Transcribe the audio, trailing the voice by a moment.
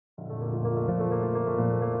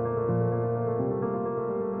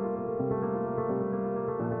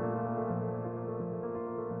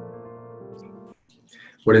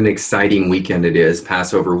What an exciting weekend it is.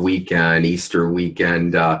 Passover weekend, Easter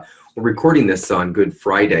weekend. We're recording this on Good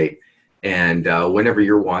Friday. And whenever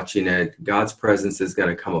you're watching it, God's presence is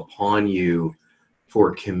going to come upon you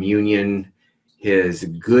for communion. His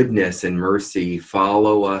goodness and mercy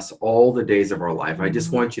follow us all the days of our life. I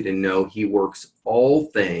just want you to know He works all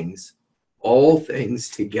things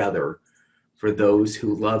together for those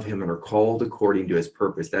who love Him and are called according to His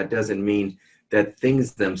purpose. That doesn't mean that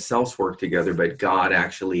things themselves work together, but God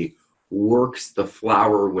actually works the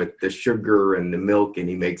flour with the sugar and the milk, and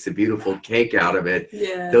He makes a beautiful cake out of it.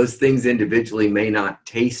 Yes. Those things individually may not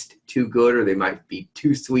taste too good, or they might be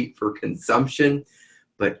too sweet for consumption,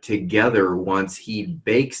 but together, once He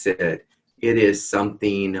bakes it, it is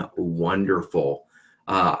something wonderful.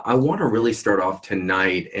 I want to really start off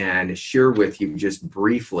tonight and share with you just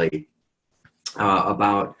briefly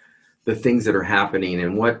about the things that are happening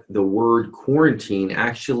and what the word quarantine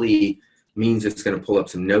actually means. It's going to pull up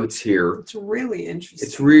some notes here. It's really interesting.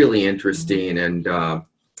 It's really interesting. And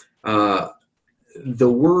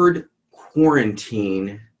the word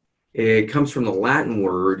quarantine, it comes from the Latin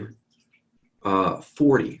word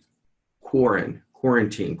 40,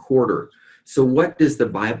 quarantine, quarter. So what does the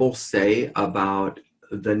Bible say about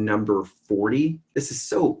the number 40? This is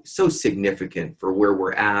so significant for where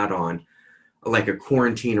we're at on like a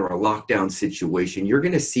quarantine or a lockdown situation. You're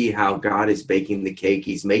going to see how God is baking the cake.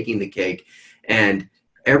 He's making the cake, and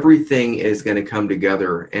everything is going to come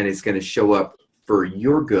together, and it's going to show up for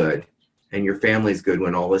your good and your family's good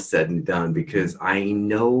when all is said and done, because I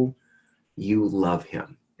know you love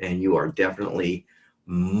Him and you are definitely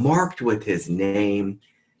marked with His name.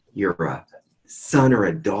 You're a son or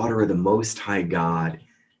a daughter of the Most High God,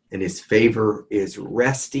 and His favor is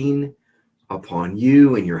resting upon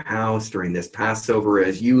you and your house during this Passover,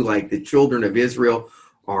 as you, like the children of Israel,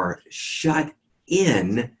 are shut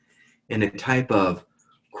in a type of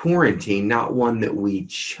quarantine, not one that we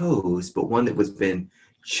chose, but one that was been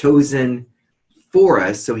chosen for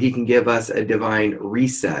us so He can give us a divine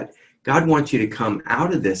reset. God wants you to come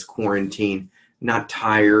out of this quarantine not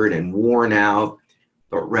tired and worn out,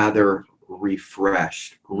 but rather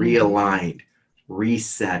refreshed, realigned,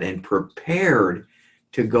 reset, and prepared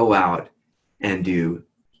to go out and do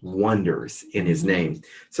wonders in His name.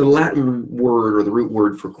 So the Latin word, or the root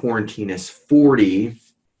word for quarantine, is 40.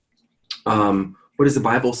 What does the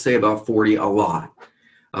Bible say about 40? A lot.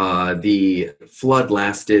 The flood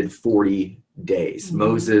lasted 40 days.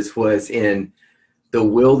 Moses was in the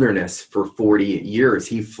wilderness for 40 years.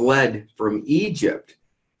 He fled from Egypt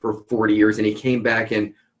for 40 years, and he came back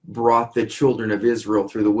and brought the children of Israel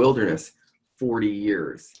through the wilderness 40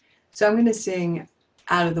 years. So I'm going to sing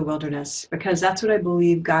Out of the Wilderness, because that's what I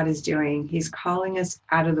believe God is doing. He's calling us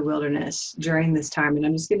out of the wilderness during this time, and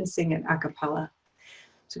I'm just going to sing it a cappella.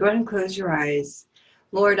 So go ahead and close your eyes.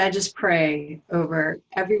 Lord, I just pray over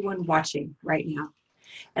everyone watching right now.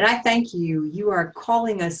 And I thank you. You are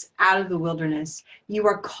calling us out of the wilderness. You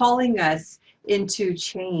are calling us into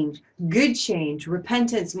change, good change.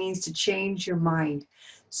 Repentance means to change your mind.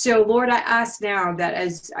 So, Lord, I ask now that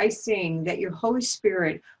as I sing, that your Holy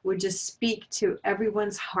Spirit would just speak to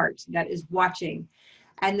everyone's heart that is watching,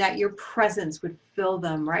 and that your presence would fill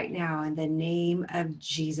them right now in the name of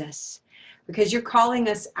Jesus. Because you're calling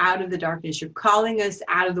us out of the darkness. You're calling us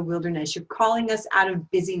out of the wilderness. You're calling us out of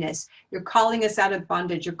busyness. You're calling us out of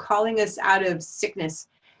bondage. You're calling us out of sickness.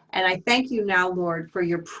 And I thank you now, Lord, for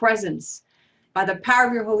your presence by the power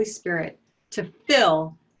of your Holy Spirit to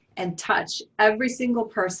fill and touch every single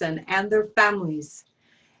person and their families.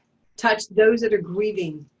 Touch those that are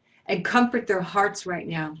grieving and comfort their hearts right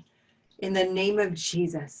now. In the name of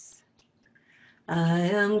Jesus. I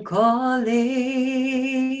am calling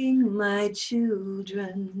my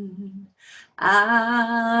children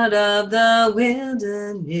out of the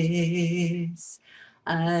wilderness.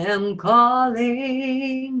 I am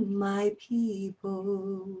calling my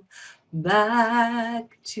people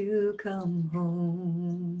back to come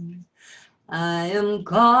home. I am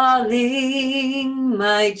calling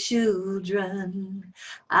my children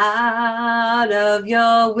out of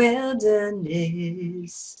your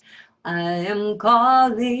wilderness. I am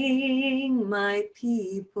calling my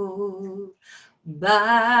people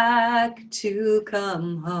back to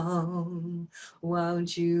come home.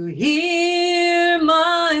 Won't you hear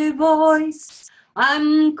my voice?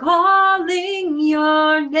 I'm calling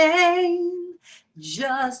your name.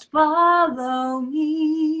 Just follow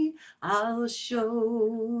me. I'll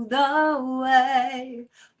show the way.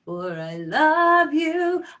 For I love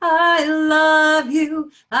you, I love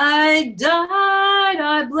you. I died,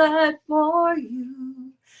 I bled for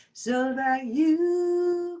you, so that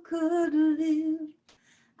you could live.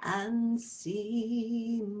 and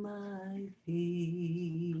see my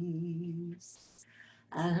face.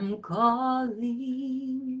 I'm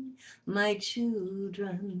calling my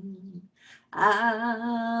children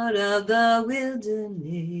out of the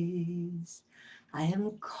wilderness. I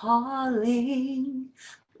am calling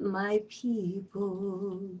my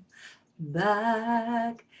people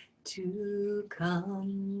back to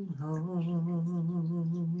come home.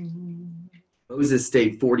 Moses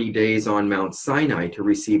stayed 40 days on Mount Sinai to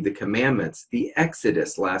receive the commandments. The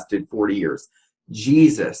Exodus lasted 40 years.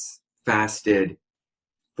 Jesus fasted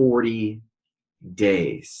 40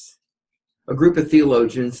 days. A group of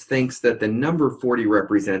theologians thinks that the number 40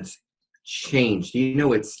 represents change. Do you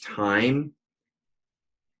know it's time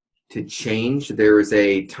to change? There is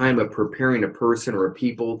a time of preparing a person or a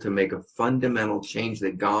people to make a fundamental change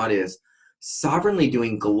that God is sovereignly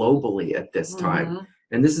doing globally at this time.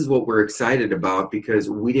 And this is what we're excited about, because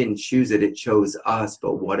we didn't choose it, it chose us.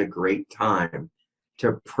 But what a great time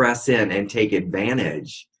to press in and take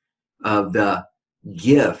advantage of the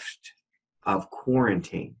gift of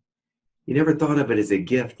quarantine. You never thought of it as a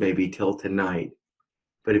gift maybe till tonight.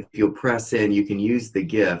 But if you'll press in, you can use the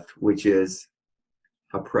gift, which is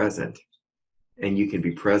a present. And you can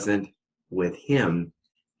be present with him,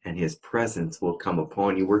 and his presence will come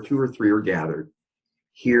upon you. Where 2 or 3 are gathered,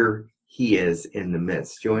 here he is in the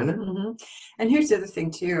midst. Joanna? And here's the other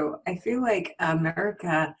thing too. I feel like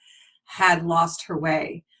America had lost her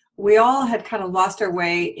way. We all had kind of lost our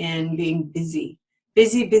way in being busy.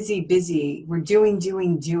 We're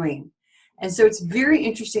doing. And so it's very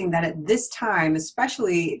interesting that at this time,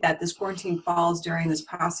 especially that this quarantine falls during this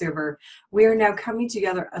Passover, we are now coming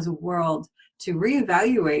together as a world to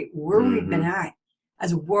reevaluate where we've been at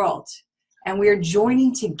as a world. And we are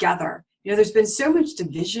joining together. You know, there's been so much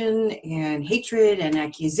division and hatred and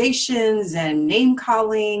accusations and name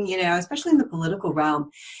calling, you know, especially in the political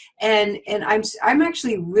realm. And I'm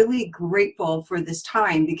actually really grateful for this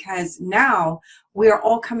time, because now we are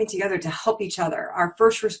all coming together to help each other. Our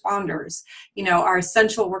first responders, you know, our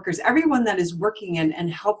essential workers, everyone that is working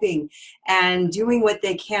and helping and doing what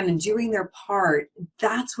they can and doing their part.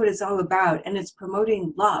 That's what it's all about. And it's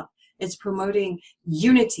promoting love. It's promoting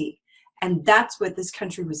unity. And that's what this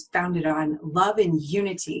country was founded on: love and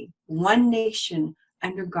unity, one nation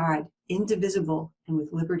under God, indivisible and with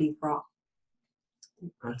liberty for all.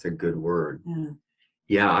 That's a good word.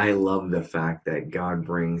 Yeah, I love the fact that God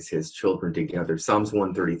brings his children together. Psalms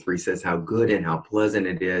 133 says how good and how pleasant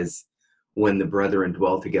it is when the brethren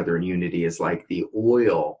dwell together in unity. Is like the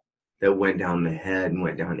oil that went down the head and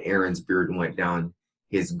went down Aaron's beard and went down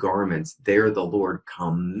his garments. There the Lord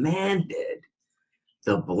commanded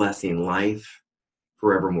the blessing, life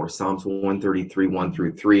forevermore. Psalms 133,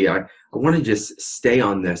 1-3. I want to just stay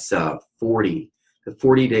on this the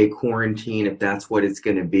 40-day quarantine, if that's what it's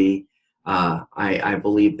going to be. I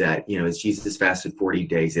believe that, you know, as Jesus fasted 40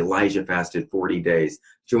 days, Elijah fasted 40 days.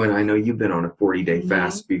 Joanna, I know you've been on a 40-day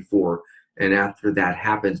fast before. And after that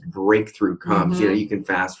happens, breakthrough comes. You know, you can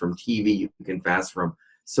fast from TV, you can fast from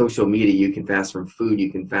social media, you can fast from food,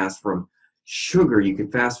 you can fast from sugar, you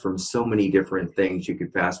can fast from so many different things. You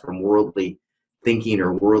could fast from worldly thinking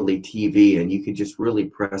or worldly TV, and you could just really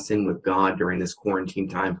press in with God during this quarantine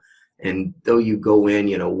time. And though you go in,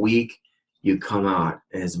 you know, weak, you come out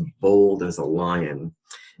as bold as a lion.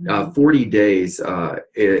 40 days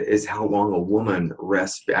is how long a woman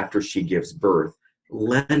rests after she gives birth.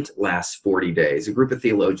 Lent lasts 40 days. A group of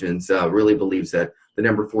theologians really believes that the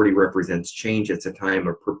number 40 represents change. It's a time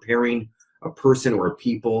of preparing a person or a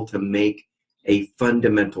people to make a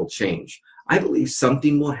fundamental change. I believe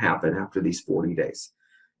something will happen after these 40 days.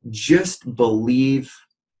 Just believe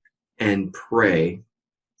and pray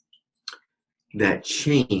that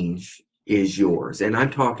change is yours. And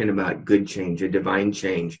I'm talking about good change, a divine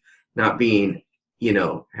change, not being, you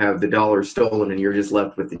know, have the dollar stolen and you're just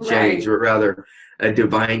left with the change, but rather a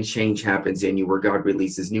divine change happens in you where God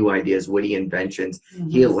releases new ideas, witty inventions.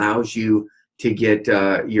 He allows you to get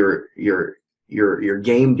your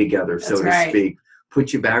game together, so to speak,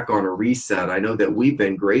 put you back on a reset. I know that we've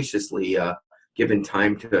been graciously given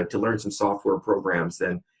time to learn some software programs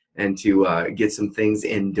and to get some things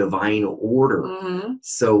in divine order.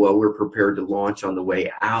 So we're prepared to launch on the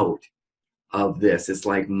way out of this. It's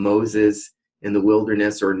like Moses in the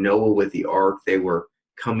wilderness or Noah with the ark. They were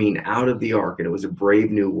coming out of the ark, and it was a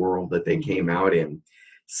brave new world that they came out in.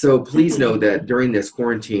 So please know that during this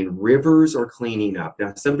quarantine, rivers are cleaning up.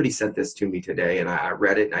 Now, somebody sent this to me today, and I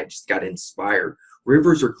read it, and I just got inspired.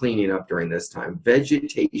 Rivers are cleaning up during this time.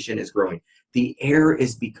 Vegetation is growing. The air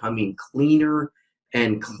is becoming cleaner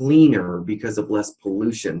and cleaner because of less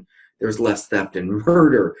pollution. There's less theft and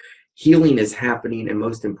murder. Healing is happening, and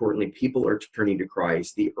most importantly, people are turning to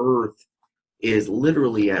Christ. The earth is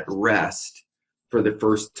literally at rest for the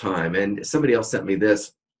first time. And somebody else sent me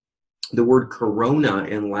this. The word corona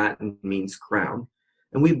in Latin means crown.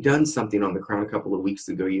 And we've done something on the crown a couple of weeks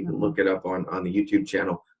ago. You can look it up on the YouTube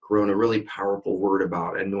channel. Corona, really powerful word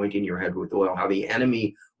about anointing your head with oil, how the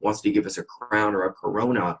enemy wants to give us a crown or a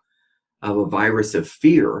corona of a virus of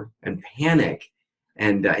fear and panic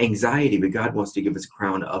and anxiety, but God wants to give us a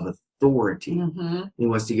crown of authority. Mm-hmm. He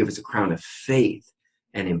wants to give us a crown of faith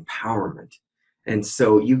and empowerment. And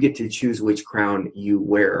so you get to choose which crown you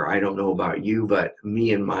wear. I don't know about you, but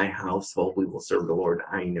me and my household, we will serve the Lord.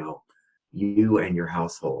 I know you and your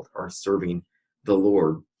household are serving the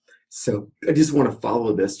Lord. So I just want to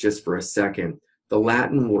follow this just for a second. The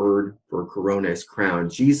Latin word for corona is crown.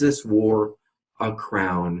 Jesus wore a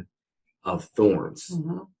crown of thorns.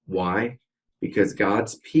 Mm-hmm. Why? Because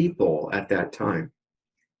God's people at that time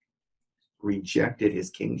rejected his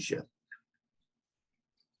kingship.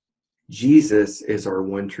 Jesus is our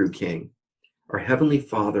one true king. Our Heavenly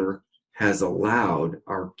Father has allowed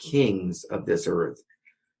our kings of this earth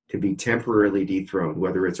to be temporarily dethroned,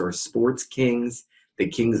 whether it's our sports kings, the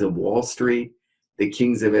kings of Wall Street, the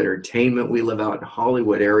kings of entertainment. We live out in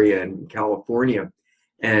Hollywood area in California,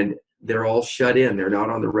 and they're all shut in. They're not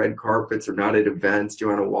on the red carpets. They're not at events.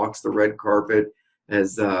 Joanna walks the red carpet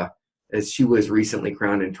as she was recently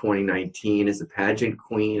crowned in 2019 as a pageant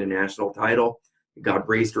queen, a national title. God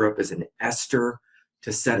raised her up as an Esther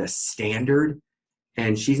to set a standard,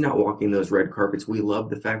 and she's not walking those red carpets. We love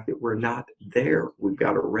the fact that we're not there. We've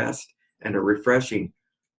got a rest and a refreshing,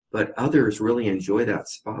 but others really enjoy that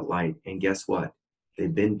spotlight, and guess what?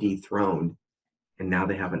 They've been dethroned, and now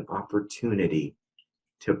they have an opportunity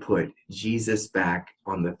to put Jesus back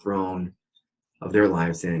on the throne of their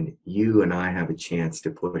lives, and you and I have a chance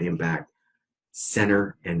to put him back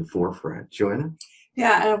center and forefront. Joanna?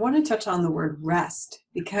 Yeah, and I want to touch on the word rest,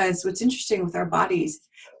 because what's interesting with our bodies,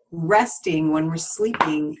 resting when we're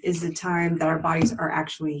sleeping is the time that our bodies are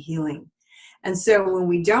actually healing. And so when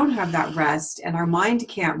we don't have that rest, and our mind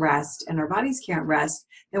can't rest and our bodies can't rest,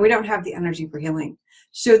 then we don't have the energy for healing.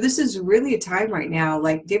 So this is really a time right now,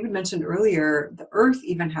 like David mentioned earlier, the earth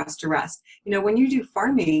even has to rest. You know, when you do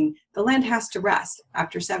farming, the land has to rest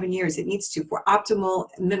after 7 years. It needs to, for optimal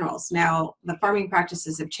minerals. Now, the farming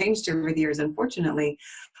practices have changed over the years, unfortunately.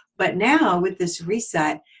 But now with this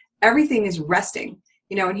reset, everything is resting.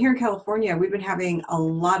 You know, and here in California, we've been having a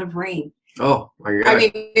lot of rain. Oh my God. I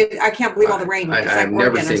mean, I can't believe all the rain. I've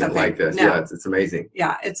never seen it like this. No. Yeah, it's amazing.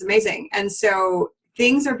 Yeah, it's amazing. And so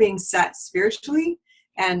things are being set spiritually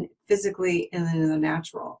and physically and in the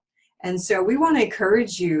natural. And so we want to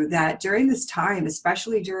encourage you that during this time,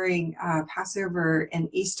 especially during Passover and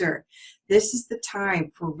Easter, this is the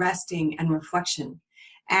time for resting and reflection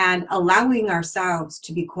and allowing ourselves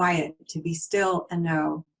to be quiet, to be still and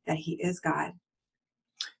know that he is God.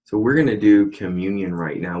 So we're going to do communion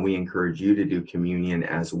right now. We encourage you to do communion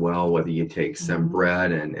as well, whether you take some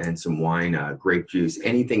bread and some wine, grape juice,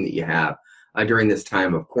 anything that you have. During this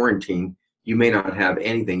time of quarantine, you may not have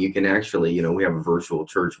anything. You can actually, you know, we have a virtual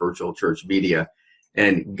church media,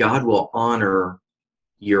 and God will honor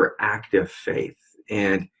your active faith.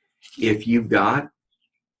 And if you've got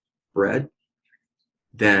bread,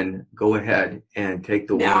 then go ahead and take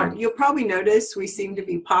the now, wine. You'll probably notice we seem to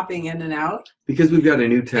be popping in and out. Because we've got a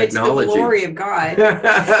new technology. It's the glory of God.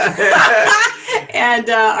 And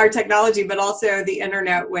our technology, but also the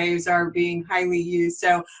internet waves are being highly used.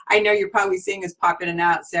 So I know you're probably seeing us pop in and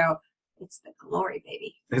out. So it's the glory,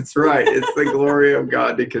 baby. That's right. It's the glory of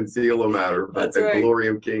God to conceal a matter, but That's the right. glory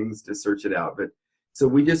of kings to search it out. But so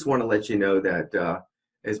we just want to let you know that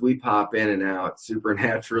as we pop in and out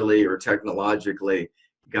supernaturally or technologically,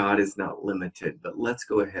 God is not limited. But let's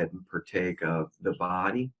go ahead and partake of the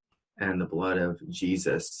body and the blood of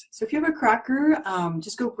Jesus. So if you have a cracker,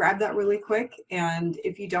 just go grab that really quick. And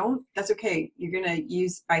if you don't, that's okay. You're going to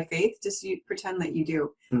use by faith. Just pretend that you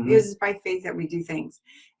do. Because it's by faith that we do things.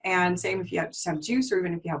 And same if you just have juice, or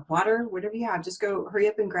even if you have water, whatever you have, just go hurry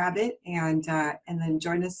up and grab it, and then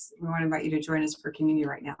join us. We want to invite you to join us for communion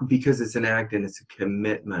right now. Because it's an act and it's a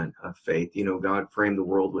commitment of faith. You know, God framed the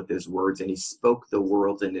world with his words, and he spoke the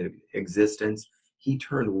world into existence. He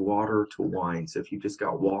turned water to wine. So if you just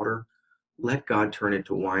got water, let God turn it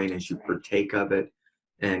to wine as you partake of it,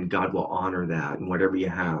 and God will honor that. And whatever you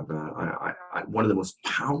have, one of the most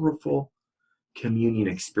powerful communion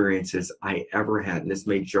experiences I ever had, and this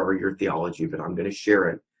may jar your theology, but I'm going to share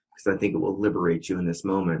it because I think it will liberate you in this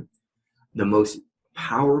moment. The most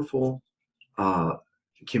powerful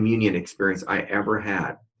communion experience I ever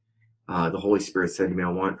had the Holy Spirit said to me, I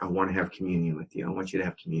want to have communion with you. I want you to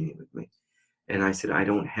have communion with me. And I said, I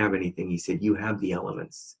don't have anything. He said, you have the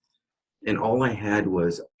elements. And all I had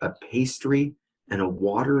was a pastry and a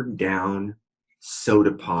watered down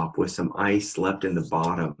soda pop with some ice left in the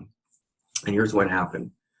bottom. And here's what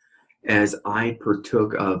happened. As I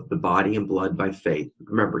partook of the body and blood by faith,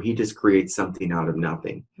 remember, he just creates something out of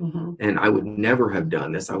nothing. Mm-hmm. And I would never have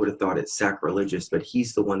done this. I would have thought it's sacrilegious, but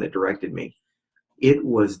he's the one that directed me. It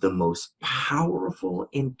was the most powerful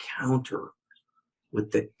encounter with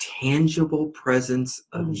the tangible presence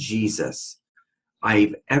of Jesus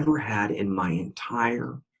I've ever had in my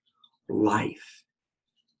entire life.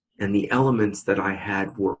 And the elements that I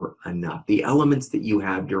had were enough. The elements that you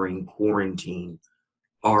have during quarantine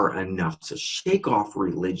are enough. So shake off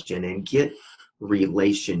religion and get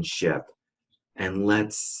relationship, and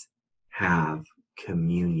let's have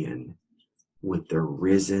communion with the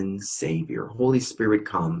risen Savior. Holy Spirit,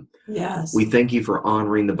 come. Yes. We thank you for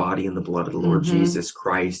honoring the body and the blood of the Lord Jesus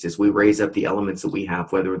Christ as we raise up the elements that we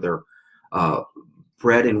have, whether they're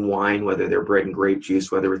bread and wine, whether they're bread and grape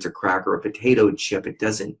juice, whether it's a cracker, a potato chip. It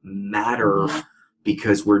doesn't matter,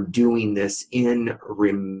 because we're doing this in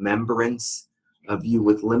remembrance of you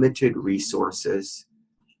with limited resources.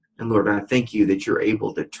 And Lord, I thank you that you're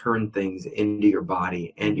able to turn things into your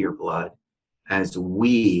body and your blood as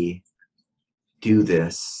we do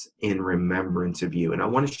this in remembrance of you. And I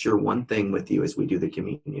want to share one thing with you as we do the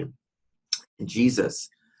communion. Jesus,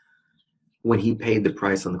 when he paid the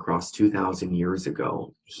price on the cross 2,000 years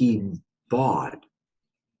ago, he bought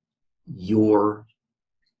your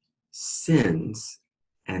sins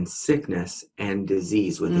and sickness and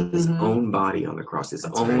disease with his own body on the cross, his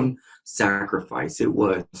own sacrifice. It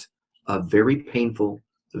was a very painful,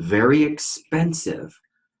 very expensive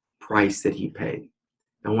price that he paid.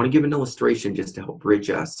 I want to give an illustration just to help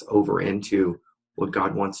bridge us over into what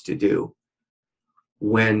God wants to do.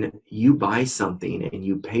 When you buy something and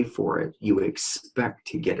you pay for it, you expect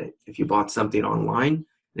to get it. If you bought something online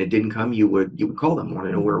and it didn't come, you would call them, want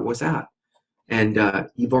to know where it was at. And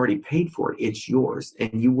you've already paid for it. It's yours.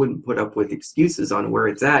 And you wouldn't put up with excuses on where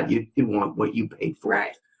it's at. You want what you paid for.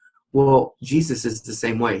 Right. Well, Jesus is the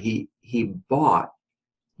same way. He bought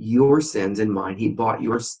your sins and mine. He bought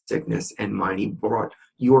your sickness and mine. He bought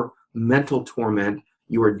your mental torment,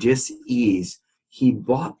 your dis-ease. He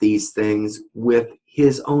bought these things with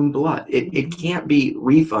his own blood. It can't be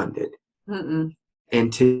refunded.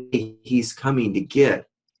 And today he's coming to get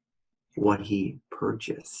what he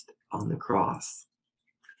purchased on the cross.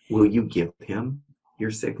 Will you give him your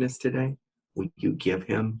sickness today? Will you give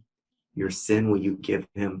him your sin? Will you give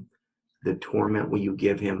him the torment? Will you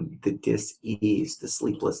give him the dis-ease, the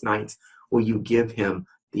sleepless nights? Will you give him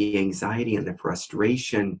the anxiety and the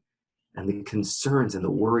frustration and the concerns and the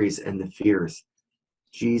worries and the fears?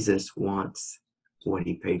 Jesus wants what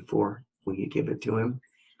he paid for. Will you give it to him?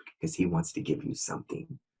 Because he wants to give you something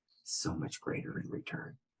so much greater in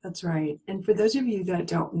return. That's right. And for those of you that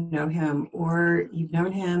don't know him, or you've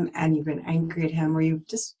known him and you've been angry at him, or you've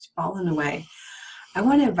just fallen away, I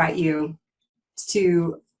want to invite you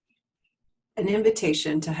to an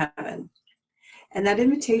invitation to heaven. And that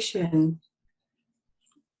invitation,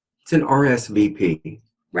 it's an RSVP.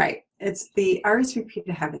 Right. It's the RSVP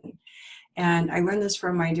to heaven. And I learned this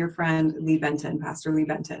from my dear friend, Lee Benton, Pastor Lee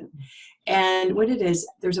Benton. And what it is,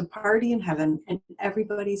 there's a party in heaven and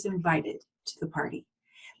everybody's invited to the party.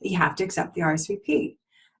 You have to accept the RSVP.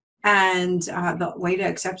 And the way to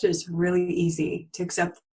accept it is really easy. To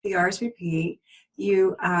accept the RSVP,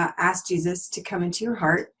 you ask Jesus to come into your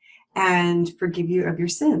heart and forgive you of your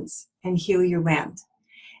sins and heal your land.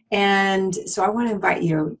 And so I want to invite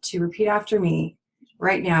you to repeat after me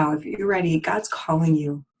right now. If you're ready, God's calling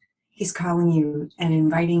you. He's calling you and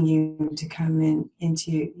inviting you to come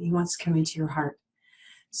he wants to come into your heart.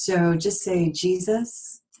 So just say,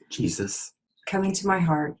 Jesus, come into my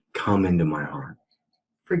heart. Come into my heart.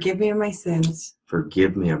 Forgive me of my sins.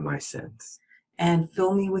 Forgive me of my sins. And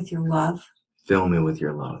fill me with your love. Fill me with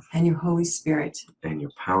your love. And your Holy Spirit. And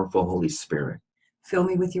your powerful Holy Spirit. Fill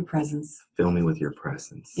me with your presence. Fill me with your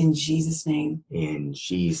presence. In Jesus' name. In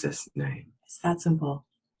Jesus' name. It's that simple.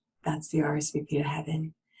 That's the RSVP to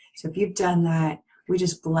heaven. So if you've done that, we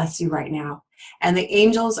just bless you right now. And the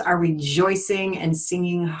angels are rejoicing and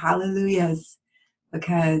singing hallelujahs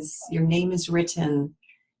because your name is written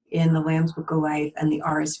in the Lamb's Book of Life and the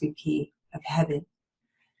RSVP of heaven.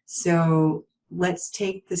 So let's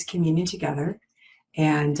take this communion together,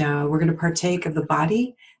 and we're going to partake of the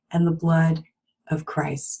body and the blood of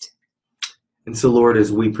Christ. And so, Lord,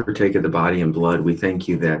 as we partake of the body and blood, we thank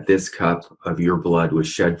you that this cup of your blood was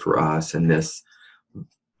shed for us, and this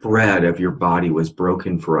bread of your body was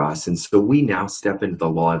broken for us. And so we now step into the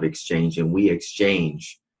law of exchange, and we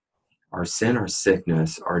exchange our sin, our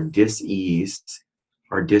sickness, our dis-ease,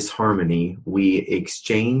 our disharmony. We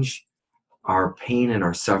exchange our pain and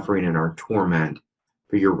our suffering and our torment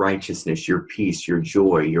for your righteousness, your peace, your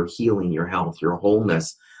joy, your healing, your health, your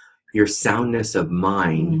wholeness, your soundness of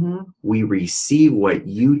mind. Mm-hmm. We receive what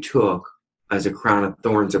you took as a crown of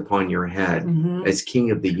thorns upon your head, Mm-hmm. as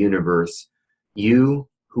King of the universe. You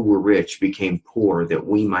who were rich became poor that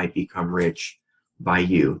we might become rich by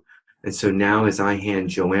you. And so now, as I hand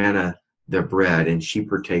Joanna the bread and she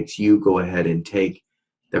partakes, you go ahead and take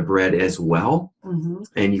the bread as well. Mm-hmm.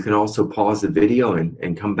 And you can also pause the video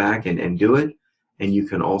and come back and do it. And you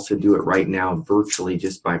can also do it right now virtually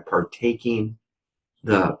just by partaking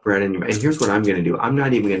the bread in your mouth. And here's what I'm going to do. I'm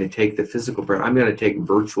not even going to take the physical bread. I'm going to take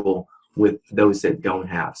virtual with those that don't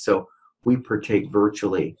have. So we partake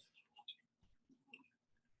virtually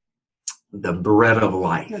the bread of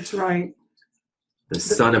life. That's right. The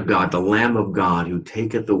Son of God, the Lamb of God, who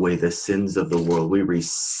taketh away the sins of the world. We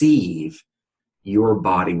receive your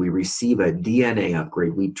body. We receive a DNA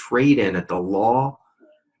upgrade. We trade in at the law,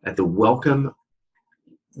 at the welcome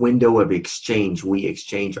window of exchange. We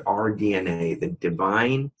exchange our DNA, the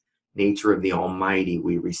divine nature of the Almighty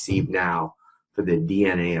we receive now, for the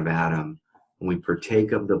DNA of Adam. When we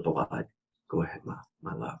partake of the blood, go ahead,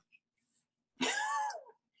 my love.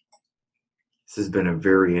 This has been a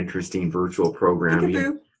very interesting virtual program.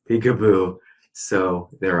 Peekaboo. Peekaboo. So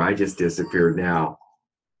there, I just disappeared now.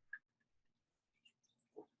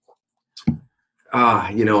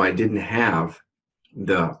 I didn't have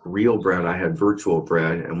the real bread. I had virtual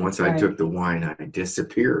bread. And once I took the wine, I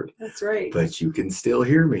disappeared. That's right. But you can still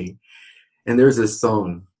hear me. And there's a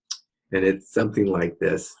song, and it's something like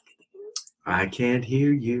this. I can't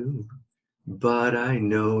hear you, but I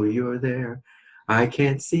know you're there. I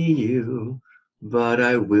can't see you, but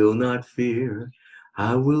I will not fear.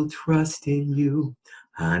 I will trust in you,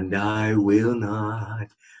 and I will not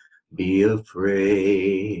be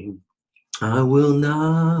afraid. I will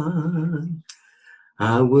not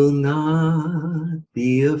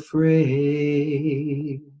be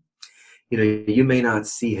afraid. You may not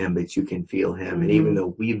see him, but you can feel him. Mm-hmm. And even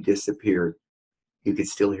though we've disappeared, you could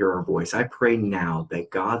still hear our voice. I pray now that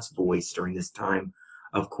God's voice during this time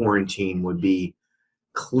of quarantine would be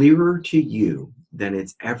clearer to you than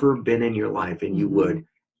it's ever been in your life. And you would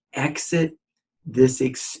exit this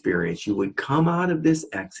experience. You would come out of this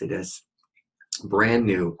exodus brand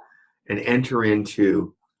new and enter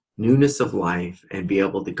into newness of life and be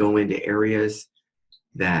able to go into areas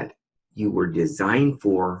that you were designed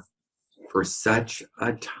for such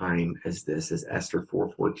a time as this, as Esther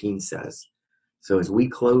 4:14 says. So as we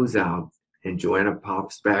close out and Joanna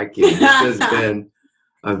pops back in, this has been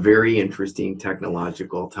a very interesting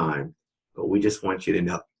technological time, but we just want you to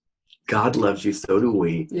know God loves you, so do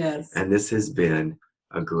we. Yes. And this has been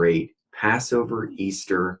a great Passover,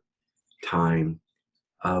 Easter time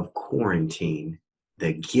of quarantine,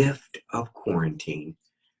 the gift of quarantine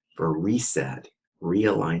for reset,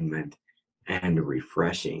 realignment, and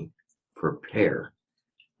refreshing. Prepare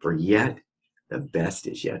for yet the best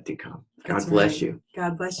is yet to come. God bless you.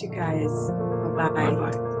 God bless you guys. Bye-bye.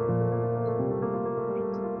 Bye-bye.